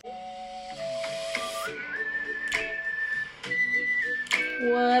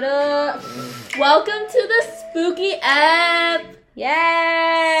What up? Welcome to the spooky app.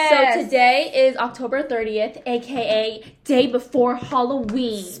 Yes. So today is October 30th, aka day before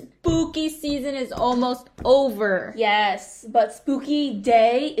Halloween. Spooky season is almost over. Yes, but spooky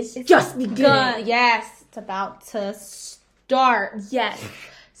day is just beginning. Yes, it's about to start. Yes.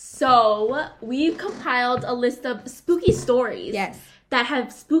 So we've compiled a list of spooky stories. Yes. That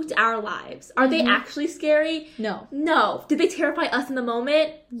have spooked our lives. Are they actually scary? No. No. Did they terrify us in the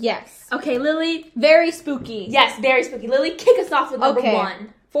moment? Yes. Okay, Lily. Very spooky. Yes, very spooky. Lily, kick us off with number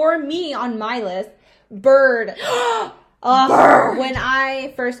one. For me, on my list, bird. Bird. When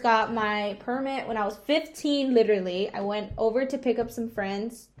I first got my permit, when I was 15, literally, I went over to pick up some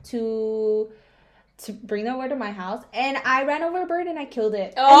friends to bring them over to my house, and I ran over a bird and I killed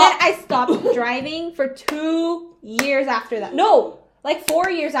it. Oh. And then I stopped driving for 2 years after that. No, like 4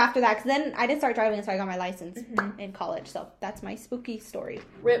 years after that, because then I didn't start driving until I got my license in college. So that's my spooky story.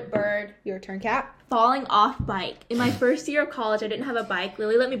 Rip bird. Your turn, Kat. Falling off bike. In my first year of college, I didn't have a bike.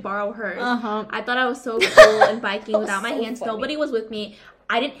 Lily let me borrow hers. I thought I was so cool and biking without my hands. Funny. Nobody was with me.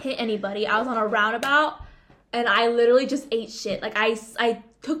 I didn't hit anybody. I was on a roundabout, and I literally just ate shit. Like, I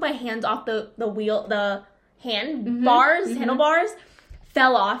took my hands off the wheel, the handlebars,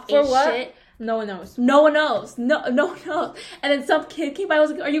 fell off, For ate what? shit. No one knows. No one knows. No one knows. And then some kid came by. I was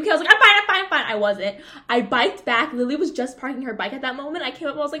like, "Are you okay?" I was like, I'm fine. I wasn't. I biked back. Lily was just parking her bike at that moment. I came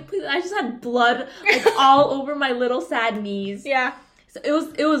up. I was like, "Please." I just had blood like all over my little sad knees. Yeah. So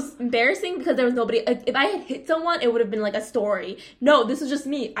it was embarrassing because there was nobody. Like, if I had hit someone, it would have been like a story. No, this was just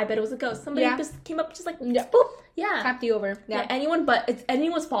me. I bet it was a ghost. Somebody just came up, just like boop. Yeah. Tapped you over. Yeah. Anyone, but it's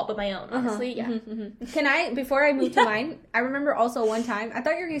anyone's fault but my own. Honestly, yeah. Can I, before I move to mine, I remember also one time, I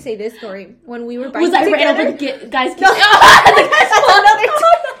thought you were going to say this story, when we were biking Was I together. ran over the guys? No.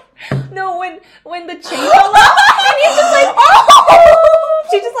 No, when the chain fell off, and he just like,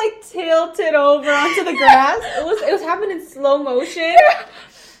 she just like tilted over onto the grass. It was happening in slow motion.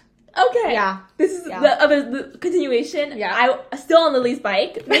 Okay. Yeah. This is the continuation. Yeah. I still on Lily's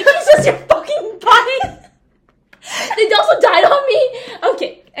bike. Maybe it's just your fucking bike. They also died on me.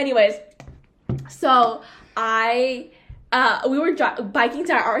 Okay. Anyways, so we were biking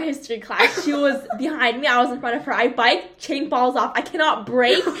to our art history class. She was behind me. I was in front of her. I bike, chain falls off. I cannot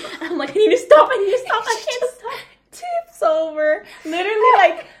brake. I'm like, I need to stop. I can't stop. Tips over. Literally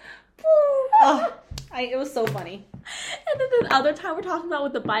like, it was so funny. And then the other time we're talking about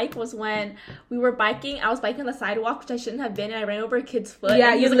with the bike was when we were biking. I was biking on the sidewalk, which I shouldn't have been, and I ran over a kid's foot.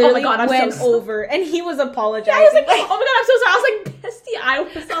 Yeah, and he you was like, literally "Oh my god, I'm went so sorry." over, and he was apologizing. Yeah, I was like, "Oh my god, I'm so sorry." I was like, "Bestie, I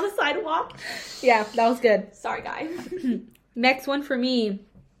was on the sidewalk." Yeah, that was good. Sorry, guys. Next one for me.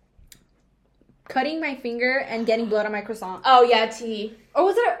 Cutting my finger and getting blood on my croissant. Oh yeah, tea. Or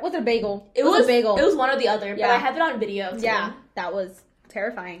was it a bagel? It was a bagel. It was one or the other, Yeah. but I have it on video. Too. Yeah, that was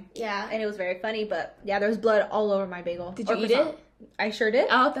terrifying. Yeah. And it was very funny, but yeah, there was blood all over my bagel. Did you eat it? I sure did.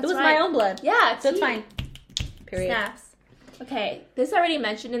 Oh, that's It was right. my own blood. Yeah, So it's fine. Period. Snaps. Okay, this I already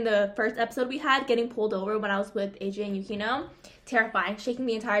mentioned in the first episode we had, getting pulled over when I was with AJ and Yukino. Terrifying, shaking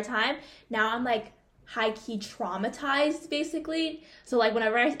the entire time. Now I'm like high-key traumatized, basically. So like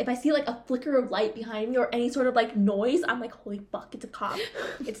whenever if I see like a flicker of light behind me or any sort of like noise, I'm like, holy fuck, it's a cop.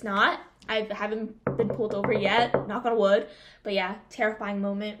 It's not. I haven't been pulled over yet, knock on wood. But yeah, terrifying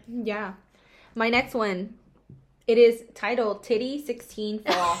moment. Yeah. My next one, it is titled Titty 16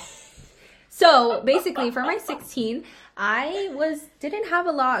 Fall. So basically for my 16, I didn't have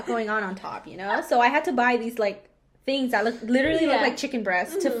a lot going on top, you know? So I had to buy these like things that literally look like chicken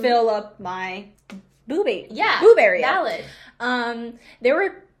breasts to fill up my boob area. Valid. They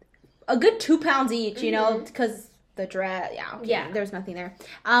were a good 2 pounds each, you know, because the dress, there's nothing there.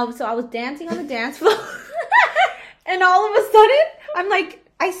 So I was dancing on the dance floor, and all of a sudden, I'm like,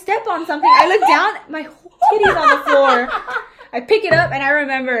 I step on something. I look down, my whole titty's on the floor. I pick it up, and I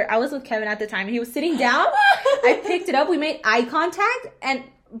remember I was with Kevin at the time, and he was sitting down. I picked it up. We made eye contact, and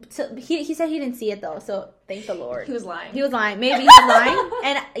so he said he didn't see it though. So thank the Lord. He was lying. Maybe he was lying.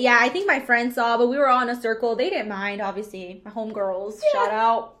 And yeah, I think my friends saw, but we were all in a circle. They didn't mind, obviously. My homegirls, shout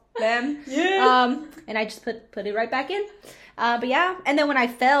out them. Yeah. And I just put it right back in. But yeah, and then when I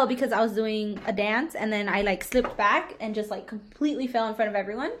fell because I was doing a dance, and then I like slipped back and just like completely fell in front of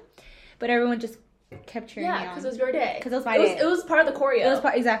everyone. But everyone just kept cheering me on. Yeah, because it was your day. Because it was my day. It was part of the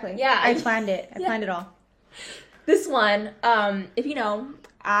choreo. Exactly. Yeah. I planned it. I planned it all. This one, if you know,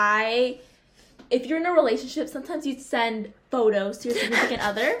 if you're in a relationship, sometimes you send photos to your significant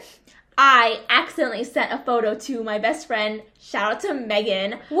other. I accidentally sent a photo to my best friend. Shout out to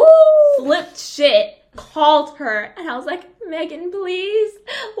Megan. Woo! Flipped shit. Called her. And I was like, Megan, please.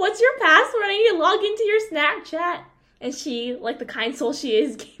 What's your password? I need to log into your Snapchat. and she, like the kind soul she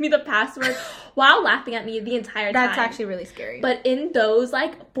is, gave me the password while laughing at me the entire time. That's actually really scary. But in those,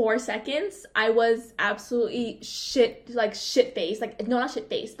 like, 4 seconds, I was absolutely shit-faced. Like, no, not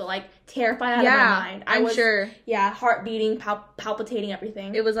shit-faced, but, like, terrified out of my mind. I'm sure. Yeah, heart beating, palpitating,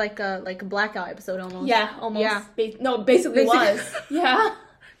 everything. It was like a blackout episode almost. Yeah, almost. Yeah. Basically was. Yeah.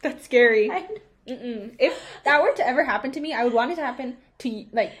 That's scary. If that were to ever happen to me, I would want it to happen to you,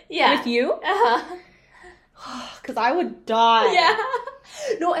 like, with you. Because I would die. Yeah.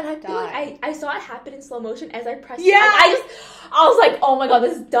 No, and I feel like I saw it happen in slow motion as I pressed. Yeah. I was like, oh my god,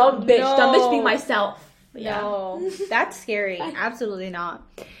 this dumb bitch. No. Dumb bitch being myself. But no. That's scary. Absolutely not.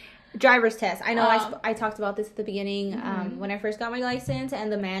 Driver's test. I know I talked about this at the beginning when I first got my license,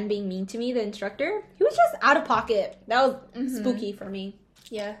 and the man being mean to me, the instructor, he was just out of pocket. That was spooky for me.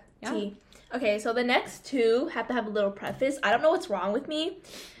 Yeah. Okay, so the next 2 have to have a little preface. I don't know what's wrong with me.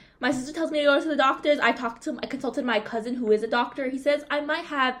 My sister tells me to go to the doctors. I consulted my cousin who is a doctor. He says I might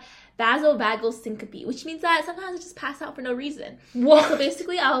have vasovagal syncope, which means that sometimes I just pass out for no reason. What? So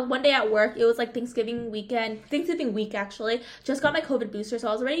basically, one day at work, it was like Thanksgiving week actually. Just got my COVID booster, so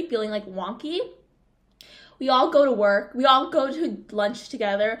I was already feeling like wonky. We all go to work. We all go to lunch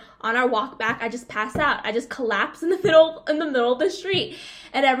together. On our walk back, I just pass out. I just collapse in the middle of the street.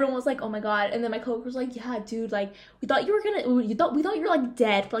 And everyone was like, "Oh my god!" And then my coworker was like, "Yeah, dude, like we thought you were like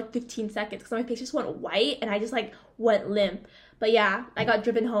dead for like 15 seconds because my face just went white and I just like went limp." But yeah, I got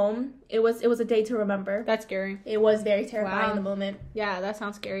driven home. It was a day to remember. That's scary. It was very terrifying in the moment. Yeah, that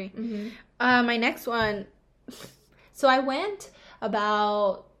sounds scary. My next one. So I went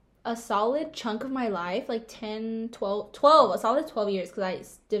about a solid chunk of my life, like 10, 12, a solid 12 years, because I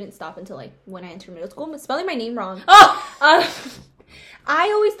didn't stop until like when I entered middle school. I'm spelling my name wrong. I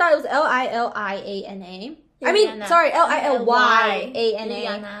always thought it was Liliana. I mean, sorry,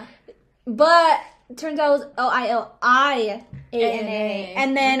 Lilyana. But it turns out it was Liliana.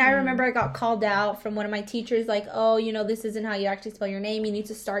 And then I remember I got called out from one of my teachers, like, oh, this isn't how you actually spell your name. You need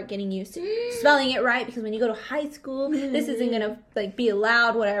to start getting used to spelling it right, because when you go to high school, this isn't going to, like, be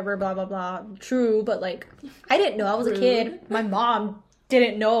allowed, whatever, blah, blah, blah. True, but, like, I didn't know. I was a kid. My mom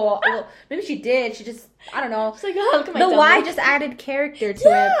didn't know. Well, maybe she did. She just, I don't know. She's like, oh, look at my Y just added character to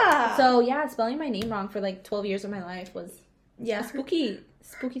it. So, yeah, spelling my name wrong for, like, 12 years of my life was a spooky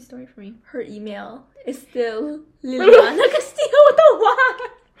story for me. Her email is still Liliana Castillo with a Y.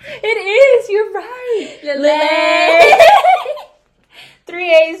 It is. You're right. Lily.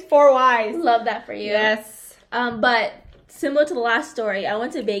 3 A's, 4 Y's. Love that for you. Yes. But similar to the last story, I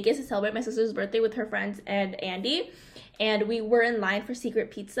went to Vegas to celebrate my sister's birthday with her friends and Andy. And we were in line for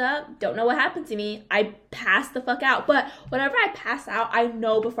secret pizza. Don't know what happened to me. I passed the fuck out. But whenever I pass out, I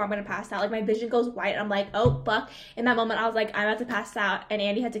know before I'm going to pass out. Like, my vision goes white. I'm like, oh, fuck. In that moment, I was like, I'm about to pass out. And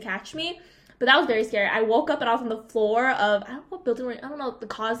Andy had to catch me. But that was very scary. I woke up and I was on the floor of, I don't know what building we're in. I don't know, the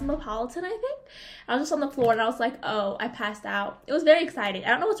Cosmopolitan, I think. I was just on the floor and I was like, oh, I passed out. It was very exciting. I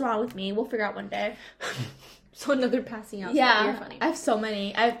don't know what's wrong with me. We'll figure out one day. So another passing out. Yeah. You're funny. I have so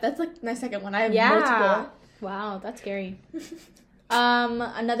many. That's like my second one. I have multiple. Wow, that's scary.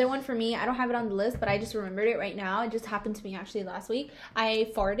 Another one for me, I don't have it on the list, but I just remembered it right now. It just happened to me actually last week.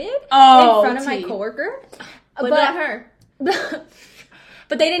 I farted in front of my coworker. But not her.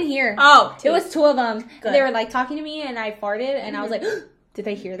 But they didn't hear. Oh, it was 2 of them. They were like talking to me and I farted and I was like, did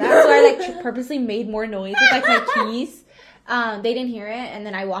they hear that? So I like purposely made more noise with like my keys. They didn't hear it, and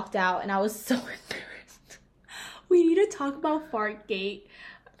then I walked out and I was so embarrassed. We need to talk about Fartgate.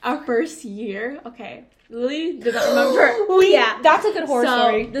 Our first year. Okay. Lily did not remember. That's a good horror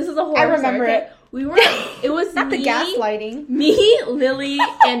story. This is a horror story. I remember it. It was not the gaslighting. Me, Lily,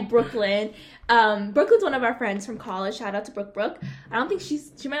 and Brooklyn. Brooklyn's one of our friends from college. Shout out to Brooke. I don't think she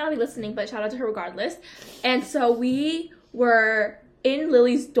might not be listening, but shout out to her regardless. And so we were in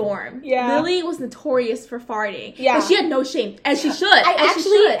Lily's dorm. Yeah. Lily was notorious for farting. Yeah. And she had no shame. As she should.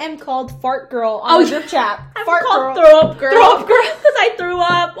 I am called Fart Girl on the group chat. I'm called Throw Up Girl. Throw Up Girl. Because I threw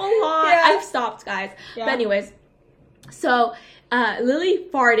up a lot. Yeah. I've stopped, guys. Yeah. But anyways. So, Lily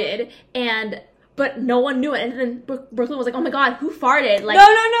farted but no one knew it. And then Brooklyn was like, oh my god, who farted? Like,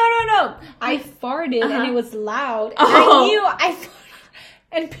 No. I farted and it was loud. And I knew I farted.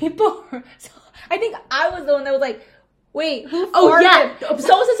 And people were... So I think I was the one that was like, wait, who farted? Oh, yeah.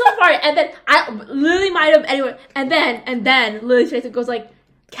 Someone farted. And then Lily might have... Anyway. And then Lily's face goes like,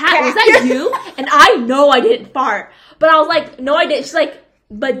 Kat, was that you? And I know I didn't fart. But I was like, no, I didn't. She's like,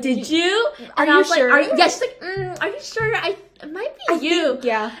 but did you? Are you sure? Yeah, she's like, are you sure? It might be you.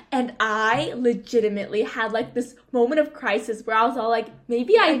 Yeah. And I legitimately had like this moment of crisis where I was all like,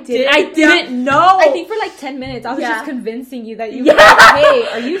 maybe I didn't know. I think for like 10 minutes I was just convincing you that you were like, hey,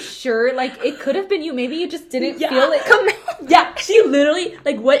 are you sure? like, it could have been you. Maybe you just didn't feel it come out. Yeah, she literally,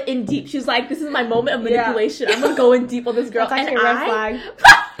 like, went in deep. She was like, this is my moment of manipulation. I'm gonna go in deep on this girl. That's actually a red flag.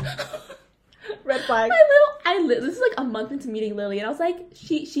 Red flag. This is like a month into meeting Lily, and I was like,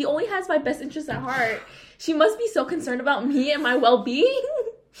 she only has my best interest at heart. She must be so concerned about me and my well-being.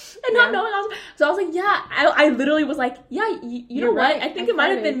 And not knowing so I was like, yeah, I literally was like, yeah, you know what? Right. I think it might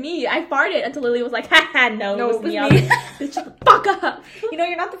have been me. I farted until Lily was like, haha, no, it was me. Bitch, shut the fuck up. You know,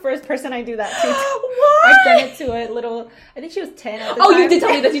 you're not the first person I do that to. What? I've done it to a little, I think she was 10 at the time. You did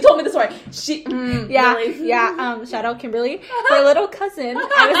tell me this. You told me the story. Shout out Kimberly. Her little cousin.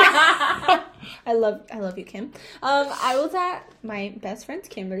 I love you, Kim. I was at my best friend's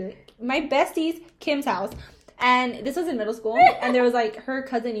my bestie's Kim's house. And this was in middle school, and there was, like, her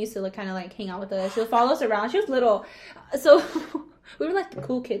cousin used to, like, kind of, like, hang out with us. She would follow us around. She was little. So, we were, like, the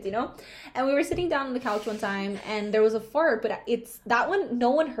cool kids, you know? And we were sitting down on the couch one time, and there was a fart, but that one,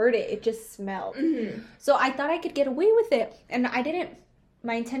 no one heard it. It just smelled. Mm-hmm. So, I thought I could get away with it. And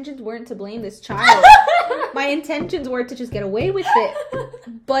my intentions weren't to blame this child. My intentions were to just get away with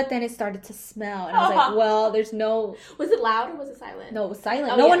it. But then it started to smell. And I was like, well, there's no... Was it loud or was it silent? No, it was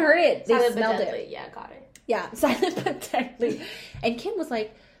silent. No one heard it. They smelled it. Yeah, got it. Yeah, silent but deadly. And Kim was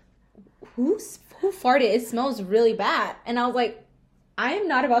like, who farted? It smells really bad. And I was like, I am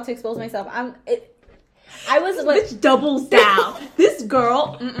not about to expose myself. Which doubles down. This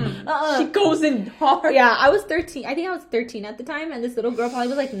girl, she goes in hard. Yeah, I was 13. I think I was 13 at the time. And this little girl probably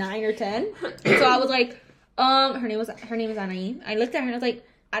was like 9 or 10. And so I was like, her name was Anaí. I looked at her and I was like,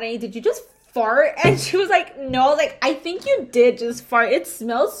 Anaí, did you just fart? And she was like, no. I was like, I think you did just fart. It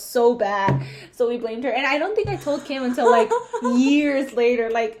smells so bad. So we blamed her. And I don't think I told Kim until like years later,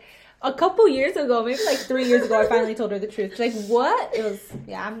 like a couple years ago, maybe like 3 years ago, I finally told her the truth. She's like, what? It was,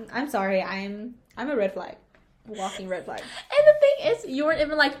 I'm sorry. I'm a red flag. Walking red flag. And the thing is, you weren't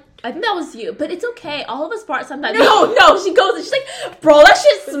even like, I think that was you, but it's okay. All of us fart sometimes. No, she goes and she's like, bro, that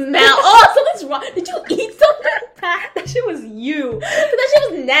shit smell. Something's wrong. Did you eat something? That shit was you. That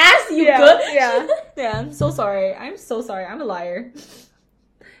shit was nasty. You good? Yeah. I'm so sorry. I'm a liar.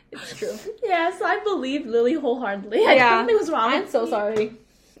 It's true. Yeah, so I believe Lily wholeheartedly. Something was wrong. I'm so sorry.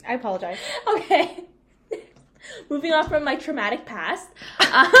 I apologize. Okay. Moving on from my traumatic past.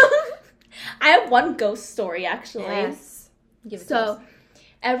 I have one ghost story, actually. Yes.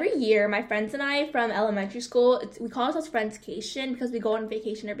 Every year, my friends and I from elementary school, we call ourselves Friendscation because we go on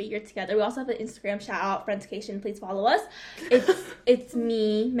vacation every year together. We also have an Instagram shout out, Friendscation. Please follow us. It's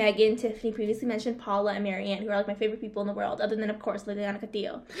me, Megan, Tiffany, previously mentioned Paula, and Marianne, who are like my favorite people in the world, other than, of course, Liliana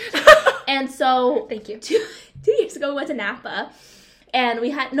Castillo. And so, thank you. 2 years ago, we went to Napa. And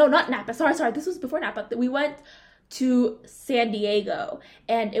we had, no, not Napa. Sorry. This was before Napa. We went to San Diego,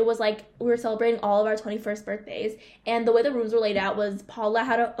 and it was like we were celebrating all of our 21st birthdays, and the way the rooms were laid out was Paula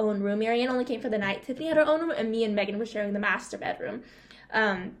had her own room, Marianne only came for the night, Tiffany had her own room, and me and Megan were sharing the master bedroom,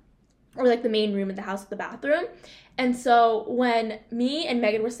 or like the main room in the house with the bathroom. And so when me and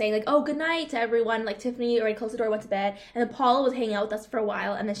Megan were saying like, oh, good night to everyone, like Tiffany already closed the door, went to bed, and then Paula was hanging out with us for a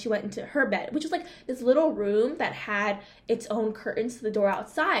while, and then she went into her bed, which was like this little room that had its own curtains to the door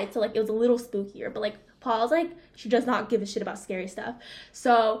outside, so like it was a little spookier, but like Paula's like, she does not give a shit about scary stuff.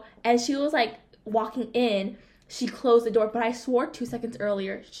 So as she was like walking in, she closed the door, but I swore 2 seconds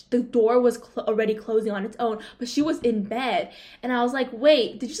earlier the door was already closing on its own, but she was in bed. And I was like,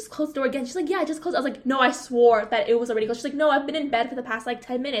 wait, did you just close the door again? She's like, yeah, I just closed. I was like, no, I swore that it was already closed. She's like, no, I've been in bed for the past like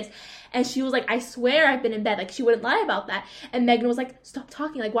 10 minutes. And she was like, I swear I've been in bed. Like, she wouldn't lie about that. And Megan was like, stop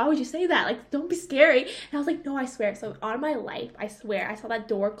talking. Like, why would you say that? Like, don't be scary. And I was like, no, I swear. So on my life, I swear, I saw that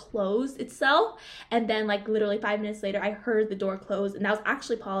door close itself. And then like literally 5 minutes later, I heard the door close. And that was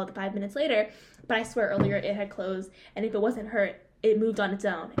actually Paula 5 minutes later. But I swear earlier it had closed, and if it wasn't her, it moved on its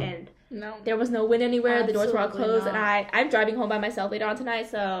own, and there was no wind anywhere. Absolutely, the doors were all closed, and I'm driving home by myself later on tonight,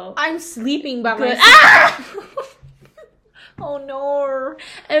 so I'm sleeping by myself. Oh no,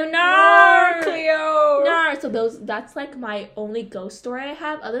 Cleo. No. So that's like my only ghost story I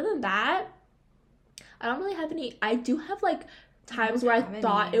have. Other than that, I don't really have any. I do have like times where I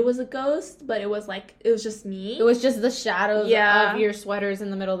thought it was a ghost, but it was just me. It was just the shadows of your sweaters in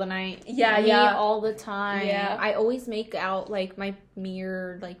the middle of the night. Me all the time. Yeah. I always make out like my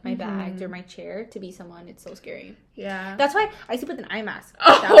mirror, like my bag or my chair to be someone. It's so scary. Yeah. That's why I sleep with an eye mask.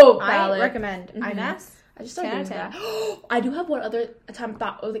 I recommend eye mask. I just started doing that. I do have one other time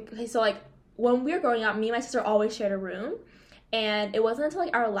thought. Okay, so like when we were growing up, me and my sister always shared a room. And it wasn't until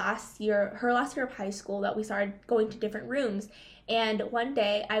like her last year of high school that we started going to different rooms. And one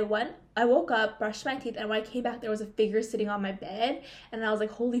day I woke up, brushed my teeth, and when I came back, there was a figure sitting on my bed, and I was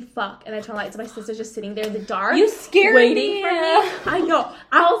like, holy fuck. And I turned lights, my sister's just sitting there in the dark. You scared waiting me. for me. I know.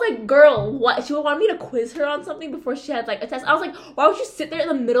 I was like, girl, what? She would want me to quiz her on something before she had like a test. I was like, why would you sit there in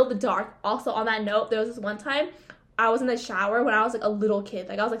the middle of the dark? Also, on that note, there was this one time I was in the shower when I was like a little kid,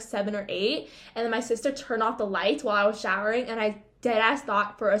 like I was like 7 or 8, and then my sister turned off the lights while I was showering, and I deadass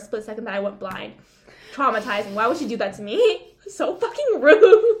thought for a split second that I went blind. Traumatizing. Why would she do that to me? So fucking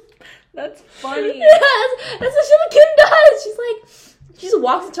rude. That's funny. Yes, that's what she kid does. She's like, she just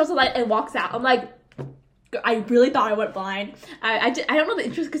walks and turns the light and walks out. I'm like, I really thought I went blind. I don't know the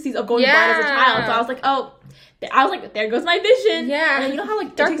intricacies of going blind as a child, so I was like, there goes my vision. Yeah. And then you know how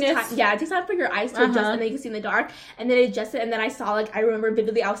like darkness. It takes time for your eyes to adjust, and then you can see in the dark. And then it adjusted, and then I saw like, I remember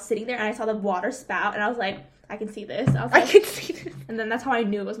vividly, I was sitting there and I saw the water spout, and I was like, I can see this. I was like, I can see this. And then that's how I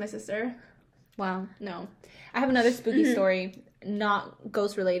knew it was my sister. Wow. No. I have another spooky story, not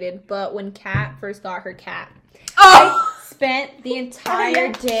ghost related, but when Kat first got her cat, I spent the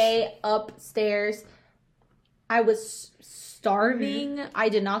entire day upstairs. I was starving. I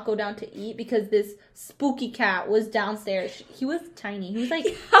did not go down to eat because this spooky cat was downstairs. He was tiny. He was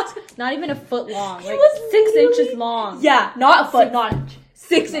like not even a foot long. Like was 6 inches long. Yeah, not a foot, not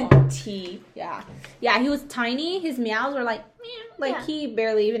 6 inches. Yeah. Yeah, he was tiny. His meows were like, he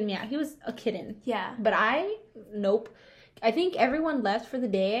barely even meowed. He was a kitten. Yeah. But nope. I think everyone left for the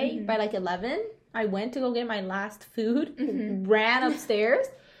day by like 11. I went to go get my last food, ran upstairs,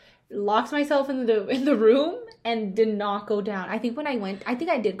 locked myself in the room, and did not go down. I think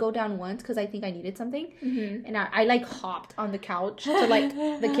I did go down once because I think I needed something, and I like hopped on the couch to like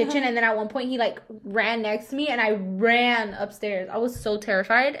the kitchen, and then at one point he like ran next to me, and I ran upstairs. I was so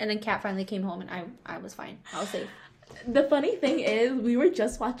terrified, and then Kat finally came home, and I was fine. I was safe. The funny thing is, we were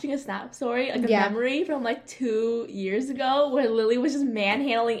just watching a Snap story, like a memory from like 2 years ago, where Lily was just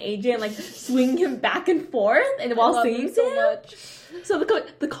manhandling AJ and like swinging him back and forth, and while singing so much. So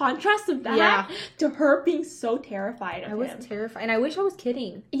the contrast of that to her being so terrified of him. I was terrified, and I wish I was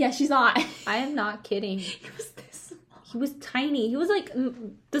kidding. Yeah, she's not. I am not kidding. He was this small. He was tiny. He was like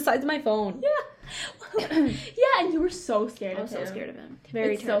the size of my phone. Yeah. Yeah, and you were so scared of him. I was so scared of him.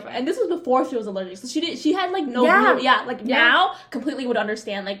 Very terrified. And this was before she was allergic, so she had like no now completely would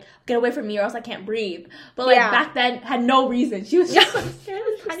understand, like, get away from me or else I can't breathe. But like back then had no reason. She was just so scared.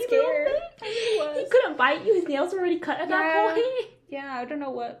 Tiny little thing. He couldn't bite you. His nails were already cut at that point. Yeah, I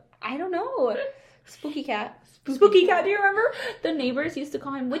don't know. Spooky cat. Spooky cat, do you remember? The neighbors used to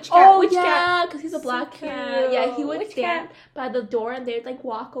call him Witch Cat. Oh, cat, because he's a black cat. Yeah, he would stand by the door, and they'd like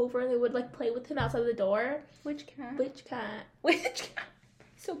walk over, and they would like play with him outside the door. Witch cat. Witch cat. Witch cat.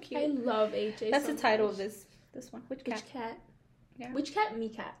 So cute. I love AJ. That's the title of this one. Witch cat. Witch cat. Yeah. Witch cat, me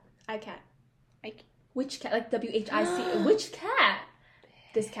cat. I cat. Witch cat, like WHIC. Witch cat.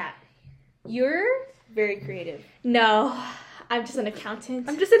 This cat. You're very creative. No, I'm just an accountant.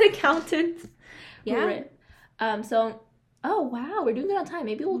 Yeah. Oh wow, we're doing good on time.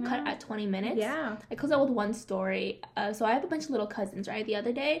 Maybe we'll cut at 20 minutes. Yeah. I close out with one story. So I have a bunch of little cousins, right? The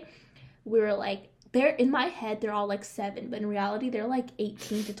other day, we were like, they're in my head, they're all like 7, but in reality, they're like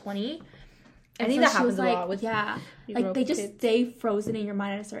 18 to 20. I think that happens a lot with like they just stay frozen in your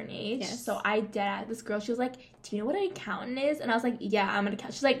mind at a certain age. Yes. So I this girl, she was like, do you know what an accountant is? And I was like, yeah, I'm an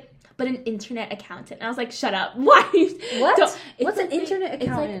accountant. She's like, but an internet accounnt. And I was like, shut up. Why? What? What's an internet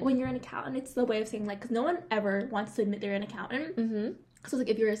accountant? It's like when you're an accountant, it's the way of saying like, because no one ever wants to admit they're an accountant. Mm-hmm. So it's like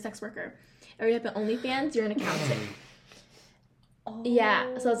if you're a sex worker or you have an OnlyFans, you're an accountant. Oh.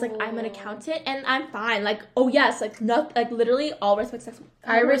 Yeah, so it's like I'm an accountant and I'm fine. Like, oh yes, like not like literally all respect sex.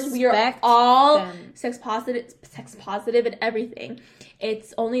 I respect. We are all sex positive and everything.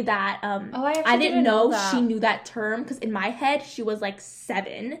 It's only that I didn't know she knew that term because in my head she was like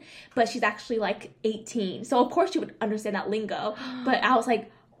 7, but she's actually like 18. So of course she would understand that lingo. But I was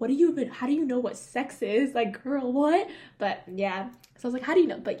like, how do you know what sex is? Like, girl, what? But yeah. So I was like, how do you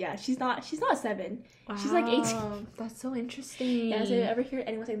know? But yeah, she's not 7. Wow. She's like 18. That's so interesting. Yeah, so if you ever hear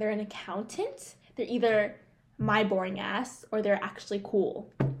anyone saying they're an accountant, they're either my boring ass or they're actually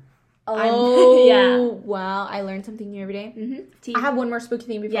cool. Oh, yeah. Wow, I learned something new every day. Mm-hmm. I have one more spooky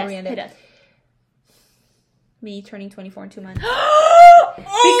thing before we end it. Hit me turning 24 in 2 months.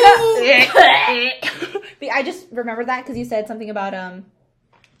 I just remembered that because you said something about,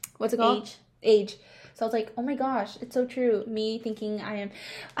 what's it called? Age. So I was like, oh my gosh, it's so true. Me thinking I am...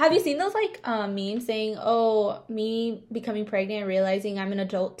 Have you seen those, like, memes saying, oh, me becoming pregnant and realizing I'm an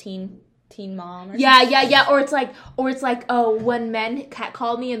adult teen teen mom. Or Yeah. Or it's like, oh, when men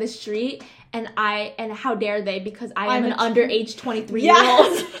catcall me in the street, and how dare they, because I'm an underage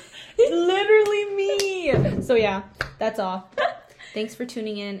 23-year-old. Literally me. So yeah, that's all. Thanks for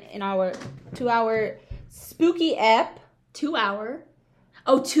tuning in our 2-hour spooky ep. 2 hour.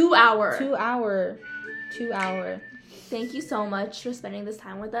 Oh, 2 hour. 2 hour. 2 hour. Thank you so much for spending this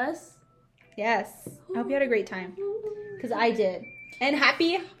time with us. Yes. I hope you had a great time. Because I did. And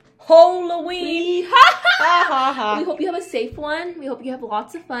happy Hoe-lloween. We hope you have a safe one. We hope you have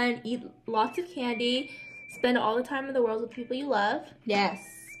lots of fun. Eat lots of candy. Spend all the time in the world with people you love. Yes.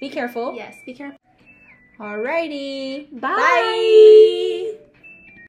 Be careful. Yes, be careful. Alrighty. Bye.